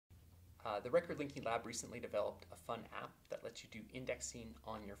The Record Linking Lab recently developed a fun app that lets you do indexing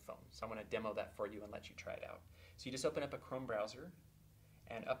on your phone. So I want to demo that for you and let you try it out. So you just open up a Chrome browser,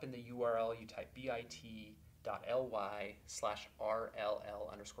 and up in the URL you type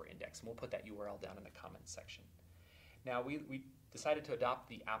bit.ly/rll_index, and we'll put that URL down in the comments section. Now we decided to adopt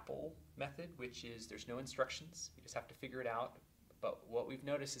the Apple method, which is there's no instructions, you just have to figure it out. But what we've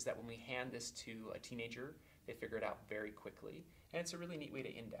noticed is that when we hand this to a teenager, they figure it out very quickly, and it's a really neat way to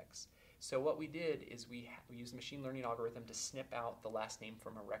index. So what we did is we used a machine learning algorithm to snip out the last name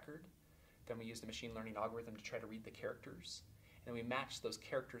from a record. Then we used a machine learning algorithm to try to read the characters. And then we matched those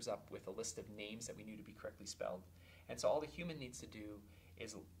characters up with a list of names that we knew to be correctly spelled. And so all the human needs to do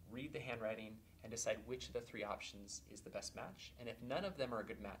is read the handwriting and decide which of the three options is the best match. And if none of them are a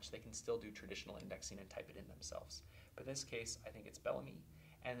good match, they can still do traditional indexing and type it in themselves. But in this case, I think it's Bellamy.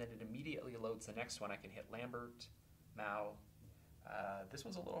 And then it immediately loads the next one. I can hit Lambert, Mao. This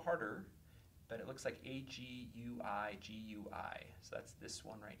one's a little harder, but it looks like AGUI. So that's this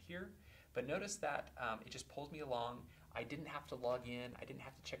one right here. But notice that it just pulls me along. I didn't have to log in. I didn't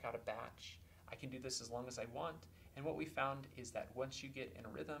have to check out a batch. I can do this as long as I want. And what we found is that once you get in a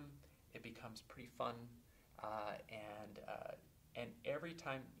rhythm, it becomes pretty fun. And every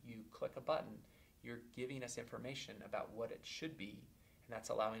time you click a button, you're giving us information about what it should be, and that's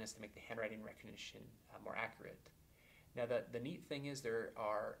allowing us to make the handwriting recognition more accurate. Now the neat thing is there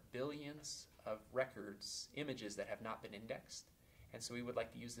are billions of records, images that have not been indexed, and so we would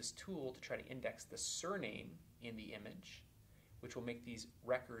like to use this tool to try to index the surname in the image, which will make these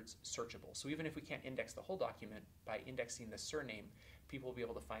records searchable. So even if we can't index the whole document, by indexing the surname, people will be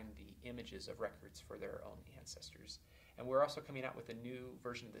able to find the images of records for their own ancestors. And we're also coming out with a new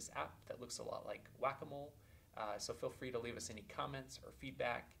version of this app that looks a lot like Whac-A-Mole, so feel free to leave us any comments or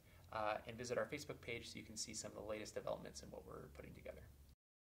feedback, and visit our Facebook page so you can see some of the latest developments in what we're putting together.